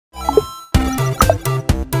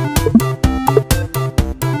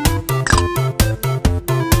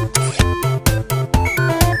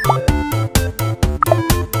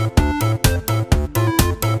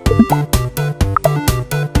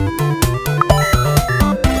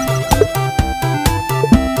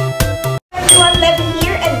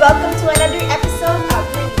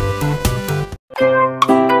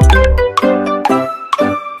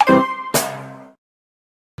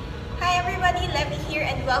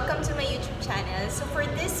welcome to my YouTube channel. So for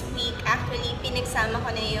this week, actually, pinagsama ko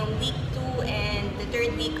na yung week 2 and the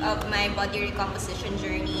third week of my body recomposition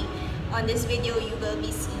journey. On this video, you will be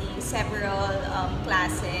seeing several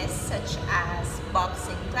classes such as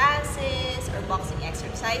boxing classes or boxing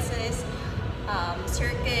exercises,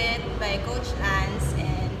 circuit by Coach Lance,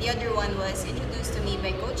 and the other one was introduced to me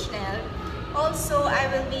by Coach Nell. Also, I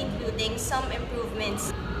will be including some improvements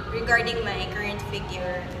regarding my current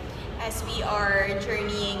figure as we are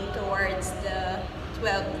journeying towards the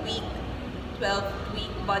 12th week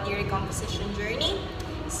body recomposition journey.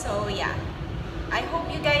 So yeah, I hope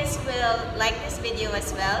you guys will like this video as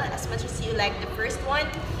well as much as you like the first one,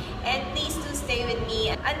 and please do stay with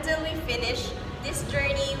me until we finish this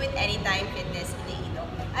journey with Anytime Fitness Iloilo.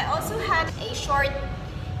 I also had a short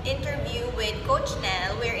interview with Coach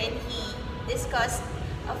Nell wherein he discussed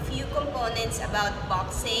a few components about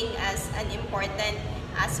boxing as an important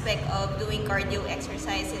aspect of doing cardio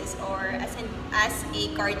exercises or as a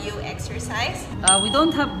cardio exercise. We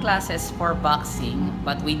don't have classes for boxing,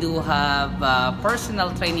 but we do have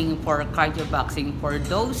personal training for cardio boxing for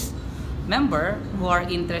those members who are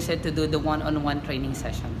interested to do the one-on-one training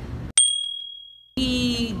session.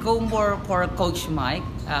 We go more for Coach Mike.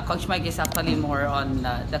 Coach Mike is actually more on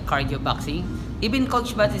the cardio boxing. Even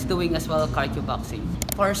Coach Bat is doing as well cardio boxing.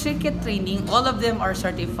 For circuit training, all of them are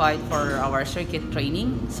certified for our circuit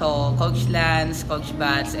training. So Coach Lance, Coach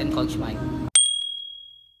Bats, and Coach Mike.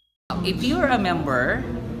 If you're a member,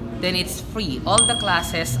 then it's free. All the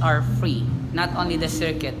classes are free. Not only the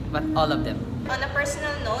circuit, but all of them. On a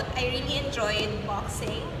personal note, I really enjoyed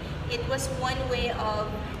boxing. It was one way of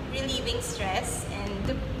relieving stress,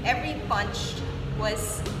 and every punch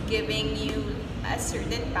was giving you a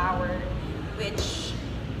certain power which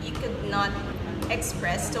you could not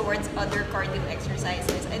express towards other cardio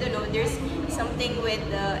exercises. I don't know, there's something with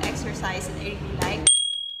the exercise that I really like.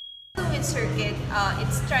 With circuit,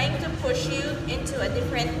 it's trying to push you into a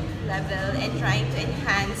different level and trying to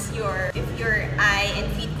enhance if your eye and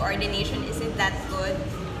feet coordination isn't that good.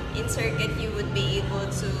 In circuit, you would be able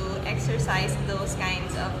to exercise those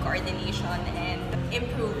kinds of coordination and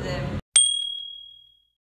improve them.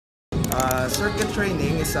 Circuit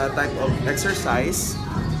training is a type of exercise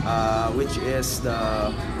which is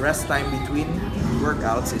the rest time between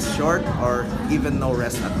workouts is short or even no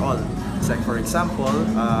rest at all. It's like, for example,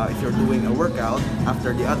 if you're doing a workout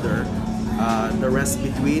after the other, the rest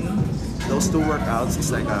between those two workouts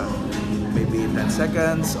is like maybe 10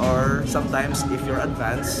 seconds, or sometimes if you're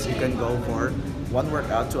advanced, you can go for one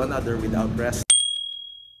workout to another without rest.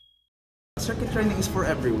 Circuit training is for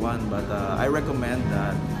everyone, but I recommend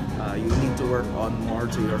that you need to work on more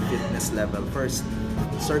to your fitness level first.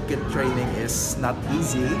 Circuit training is not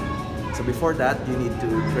easy, so before that you need to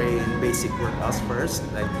train basic workouts first,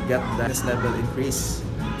 like get the fitness level increase.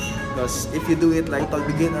 Because if you do it like total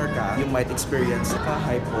beginner ka, you might experience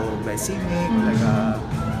hypoglycemic, like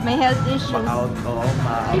may health issues. Out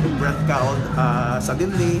of breath ka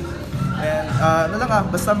suddenly. And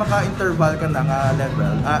basta maka-interval ka na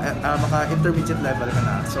level, maka-intermediate level ka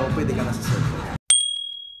na, so pwede ka na sa circuit.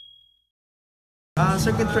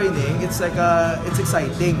 Circuit training, it's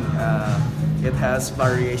exciting. It has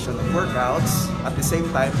variation of workouts. At the same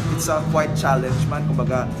time, it's a quite challenge man.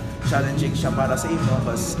 Kumbaga, challenging siya para sa inyo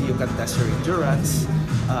because you can test your endurance.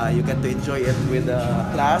 You get to enjoy it with the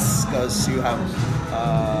class because you have,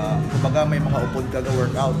 kumbaga may mga upod ka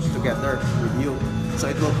workout together with you. So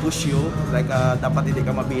it will push you, like dapat hindi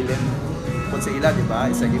ka mabilin kung sa ila, di ba?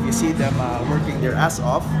 It's like if you see them working their ass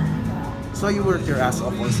off, so you work your ass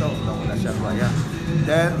off also.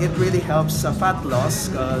 Then it really helps fat loss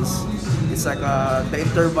because it's like the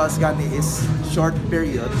intervals gani is short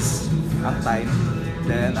periods ang time.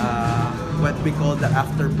 Then what we call the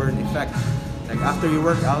afterburn effect. Like after you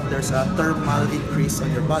work out, there's a thermal increase on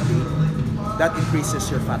your body that increases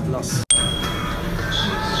your fat loss.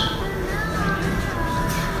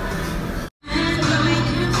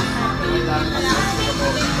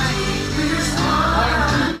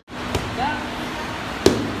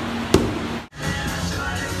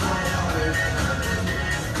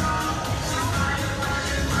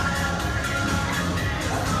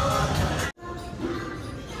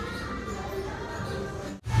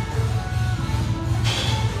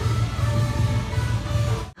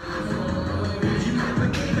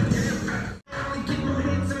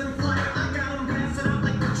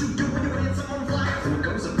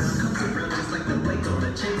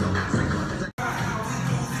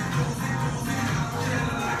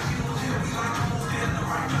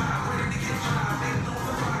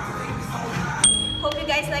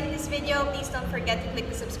 like this video, please don't forget to click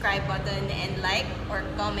the subscribe button and like or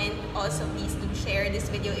comment. Also, please do share this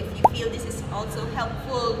video if you feel this is also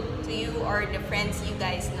helpful to you or the friends you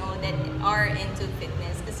guys know that are into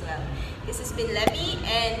fitness as well. This has been Levy,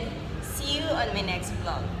 and see you on my next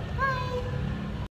vlog.